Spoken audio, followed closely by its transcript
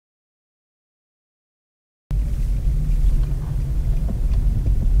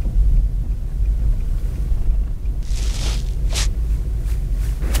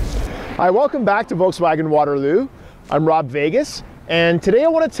Hi, welcome back to Volkswagen Waterloo. I'm Rob Vegas, and today I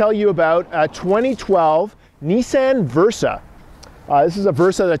want to tell you about a 2012 Nissan Versa. This is a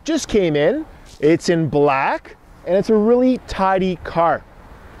Versa that just came in. It's in black, and it's a really tidy car.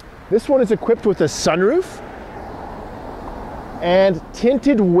 This one is equipped with a sunroof and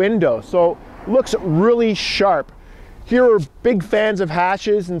tinted windows, so looks really sharp. Here we're big fans of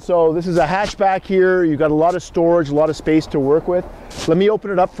hatches, and so this is a hatchback here. You've got a lot of storage, a lot of space to work with. Let me open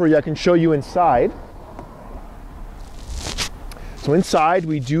it up for you. I can show you inside. So inside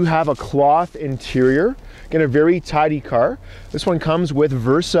we do have a cloth interior. Again, a very tidy car. This one comes with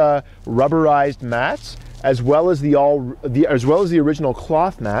Versa rubberized mats, as well as the original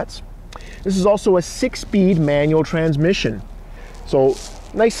cloth mats. This is also a 6-speed manual transmission. So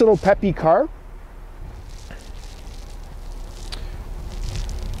nice little peppy car.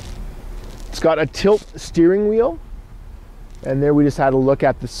 It's got a tilt steering wheel, and there we just had a look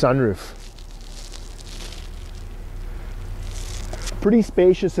at the sunroof. Pretty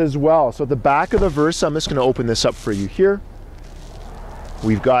spacious as well. So at the back of the Versa, I'm just going to open this up for you here.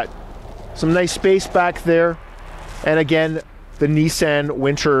 We've got some nice space back there, and again, the Nissan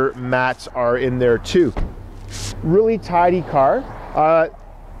winter mats are in there too. Really tidy car.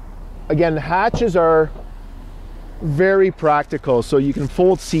 Again, the hatches are very practical, so you can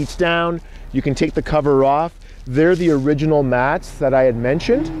fold seats down, you can take the cover off. They're the original mats that I had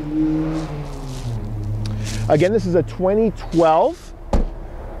mentioned. Again, this is a 2012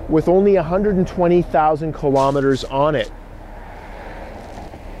 with only 120,000 kilometers on it.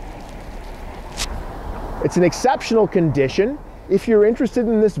 It's in exceptional condition. If you're interested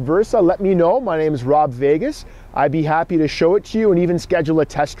in this Versa, let me know. My name is Rob Vegas. I'd be happy to show it to you and even schedule a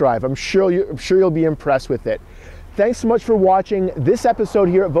test drive. I'm sure you'll be impressed with it. Thanks so much for watching this episode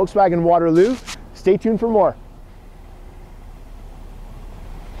here at Volkswagen Waterloo. Stay tuned for more.